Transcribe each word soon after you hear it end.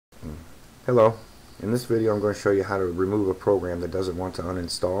Hello, in this video I'm going to show you how to remove a program that doesn't want to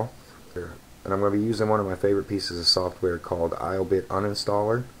uninstall. And I'm going to be using one of my favorite pieces of software called IOBIT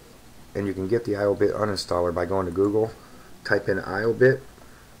Uninstaller. And you can get the IOBIT Uninstaller by going to Google, type in IOBIT,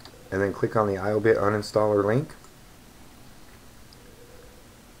 and then click on the IOBIT Uninstaller link.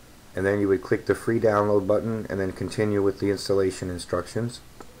 And then you would click the free download button and then continue with the installation instructions.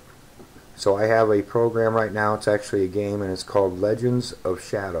 So I have a program right now, it's actually a game, and it's called Legends of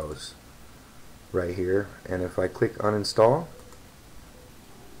Shadows right here. And if I click uninstall,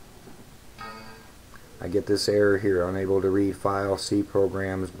 I get this error here, unable to read file, see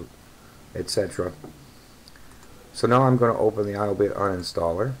programs, etc. So now I'm going to open the IOBIT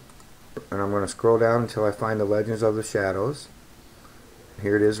Uninstaller, and I'm going to scroll down until I find the Legends of the Shadows.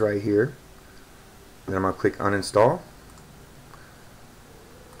 Here it is right here. Then I'm going to click uninstall.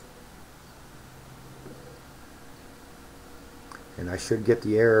 And I should get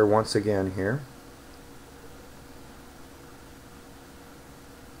the error once again here.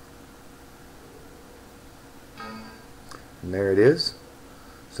 And there it is.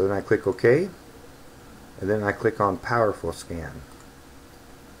 So then I click OK, and then I click on Powerful Scan.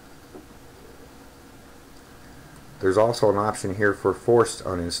 There's also an option here for forced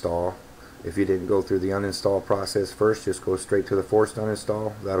uninstall. If you didn't go through the uninstall process first, just go straight to the forced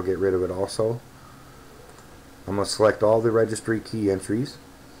uninstall. That'll get rid of it also. I'm going to select all the registry key entries,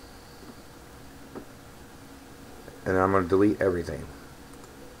 and I'm going to delete everything.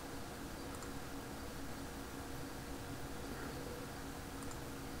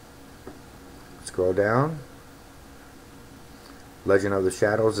 Scroll down. Legend of the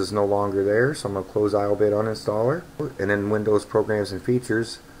Shadows is no longer there, so I'm going to close IOBIT Uninstaller. And then Windows Programs and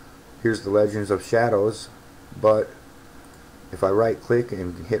Features, here's the Legends of Shadows, but if I right click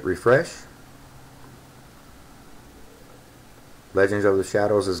and hit refresh, Legends of the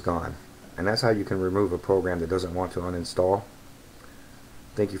Shadows is gone. And that's how you can remove a program that doesn't want to uninstall.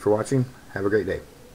 Thank you for watching. Have a great day.